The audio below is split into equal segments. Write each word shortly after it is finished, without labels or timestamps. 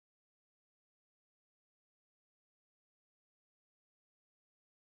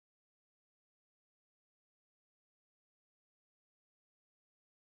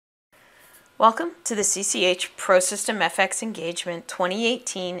Welcome to the CCH ProSystem FX Engagement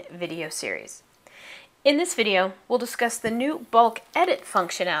 2018 video series. In this video, we'll discuss the new bulk edit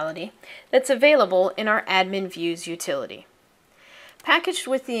functionality that's available in our Admin Views utility. Packaged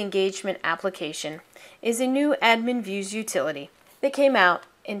with the Engagement application is a new Admin Views utility that came out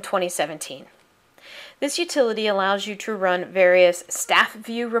in 2017. This utility allows you to run various staff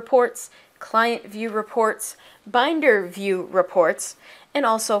view reports, client view reports, binder view reports, and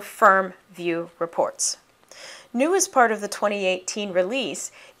also firm view reports. New as part of the 2018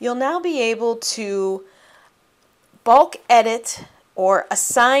 release, you'll now be able to bulk edit or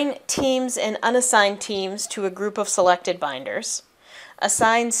assign teams and unassigned teams to a group of selected binders,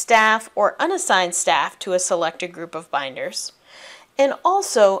 assign staff or unassign staff to a selected group of binders, and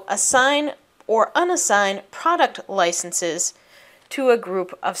also assign or unassign product licenses to a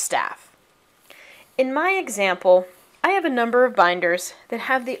group of staff. In my example, I have a number of binders that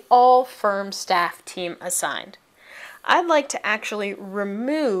have the all firm staff team assigned. I'd like to actually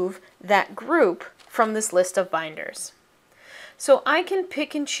remove that group from this list of binders. So I can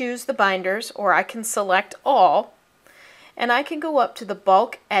pick and choose the binders, or I can select all, and I can go up to the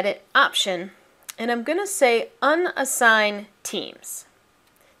bulk edit option, and I'm going to say unassign teams.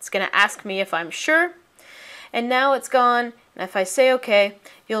 It's going to ask me if I'm sure, and now it's gone. And if I say OK,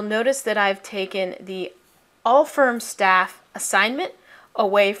 you'll notice that I've taken the all firm staff assignment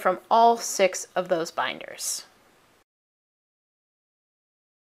away from all 6 of those binders.